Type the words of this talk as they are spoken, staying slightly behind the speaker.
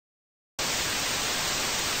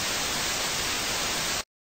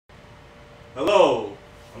Hello,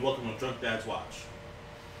 and welcome to Drunk Dad's Watch.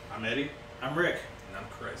 I'm Eddie. I'm Rick. And I'm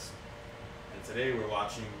Chris. And today we're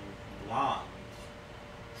watching Blonde.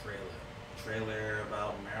 Trailer.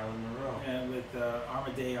 About Marilyn Monroe. And with Armas,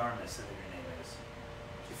 I think her name is.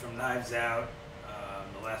 She's from Knives Out,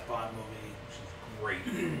 the last Bond movie. She's great.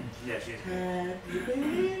 Yeah, she's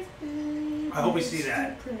great. I hope we see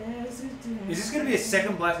that. Is this going to be a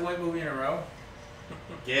second black and white movie in a row?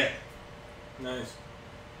 Yeah. Nice.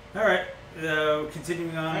 All right.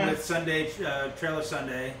 Continuing on with Sunday, Trailer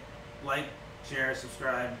Sunday. Like, share,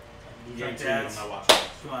 subscribe. I'm Dads. not watching this.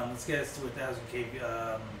 Come on, let's get us to 1,000K,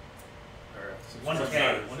 or 1K,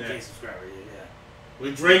 Subscribers, 1K yeah. subscriber, yeah.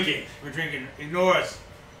 We're drinking. We're drinking. Ignore us.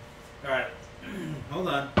 All right. Hold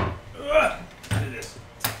on. Ugh. Do this.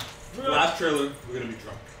 Last trailer, we're gonna be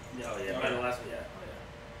drunk. Oh yeah. By the last one, yeah.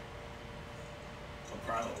 Oh So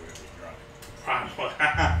probably we're gonna be drunk.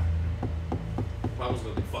 Probably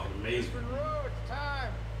gonna be fucking amazing. It's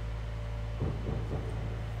time.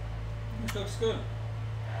 This looks good.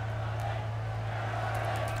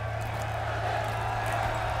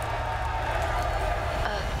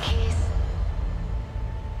 A kiss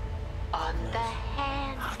on the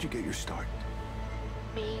hand. How'd you get your start?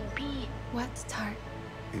 Maybe What start?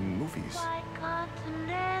 In movies. by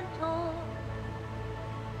continental.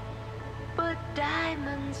 But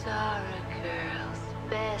diamonds are a girl's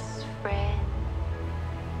best friend.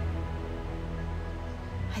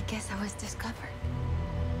 I guess I was discovered.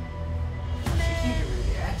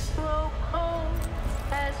 Broke home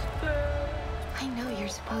as birds. I know you're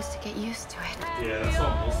supposed to get used to it, Yeah, that's all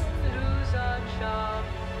I'm listening to. Lose our charms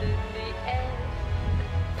in the end.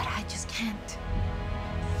 but I just can't.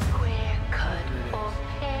 Square cut or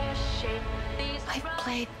pear shaped. These I've rhymes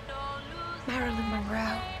played don't lose Marilyn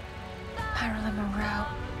Monroe. Marilyn Monroe.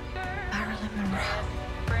 Marilyn Monroe.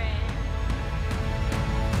 friend.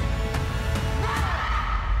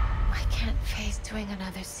 I can't face doing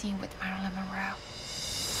another scene with Marilyn Monroe.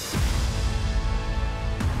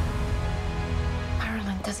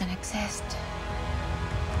 Marilyn doesn't exist.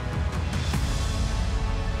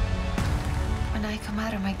 When I come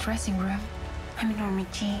out of my dressing room, I'm in army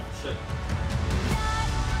jeans. Shit.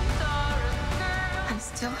 I'm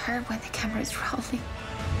still her when the camera is rolling.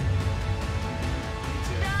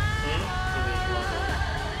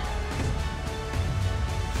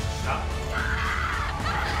 Stop.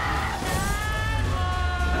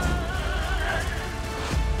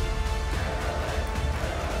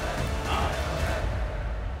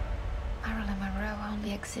 Marilyn Monroe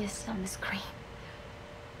only exists on the screen.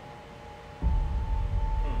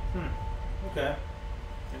 Okay.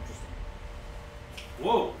 Interesting.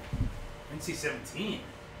 Whoa. NC-17.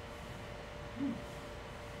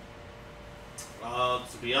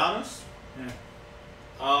 To be honest,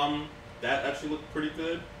 Yeah. that actually looked pretty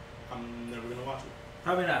good. I'm never gonna watch it.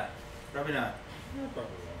 Probably not. Probably not. Yeah,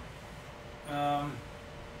 probably won't.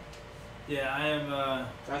 Yeah, I am.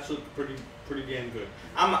 It actually looked pretty damn good.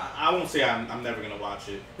 I won't say I'm never gonna watch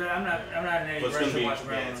it, But I'm not in any but it's rush gonna to be watch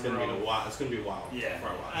Marilyn it's gonna be Monroe. a while. It's gonna be a while. Yeah, before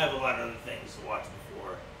I watch I have a lot of other things to watch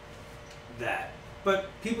before that. But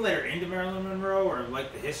people that are into Marilyn Monroe or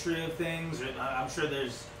like the history of things, or I'm sure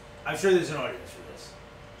there's an audience for this.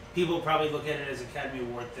 People probably look at it as an Academy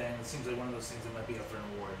Award thing. It seems like one of those things that might be up for an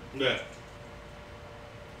award. it. Yeah.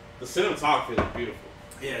 The cinematography looked beautiful.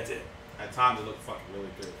 Yeah, it did. At times it looked fucking really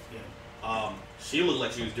good. Yeah. She looked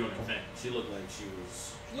like she was doing her thing. She looked like she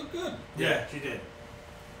was She looked good. Yeah, she did.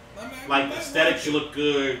 like aesthetic. She looked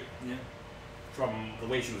good Yeah. from the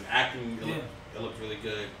way she was acting. Yeah. It looked really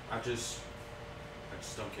good. I just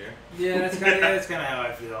don't care. Yeah, that's kind of how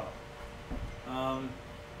I feel.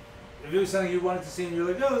 If it was something you wanted to see and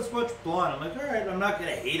you're like, oh, let's watch Blonde, I'm like, all right, I'm not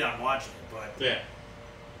gonna hate on watching it, but Yeah.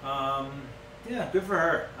 yeah, good for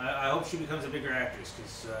her. I hope she becomes a bigger actress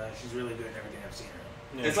because she's really good in everything I've seen her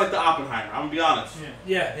in. It's like the Oppenheimer. I'm gonna be honest.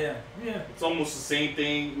 Yeah. It's almost the same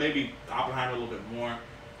thing. Maybe Oppenheimer a little bit more.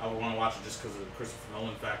 I would want to watch it just because of the Christopher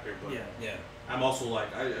Nolan factor. But Yeah. I'm also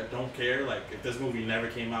like, I don't care. Like, if this movie never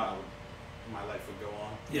came out, my life would go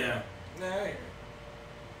on. Yeah. Nah,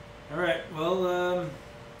 All right. Well,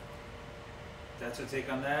 that's our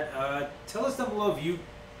take on that. Tell us down below if you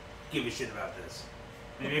give a shit about this.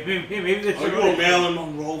 Maybe the Are you a Marilyn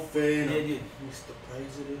Monroe fan? Yeah. Mr.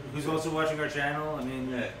 President. Who's also watching our channel? I mean,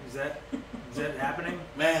 Yeah. is that happening?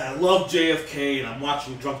 Man, I love JFK, and I'm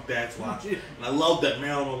watching Drunk Dad's Watch. And I love that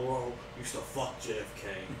Marilyn Monroe used to fuck JFK.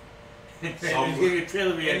 He's getting a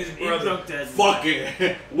trailer reaction. his brother. Drunk Dad. Fuck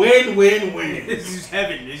it. Win, win, win. This is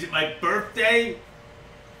heaven. Is it my birthday?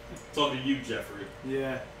 Talking to you, Jeffrey.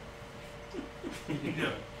 Yeah. You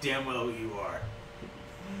know damn well who you are.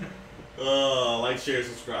 Like, share,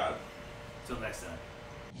 subscribe. It's Till next time.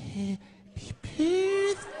 Happy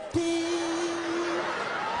birthday,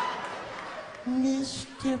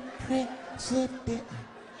 Mr. President.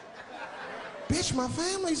 Bitch, my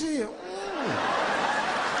family's here.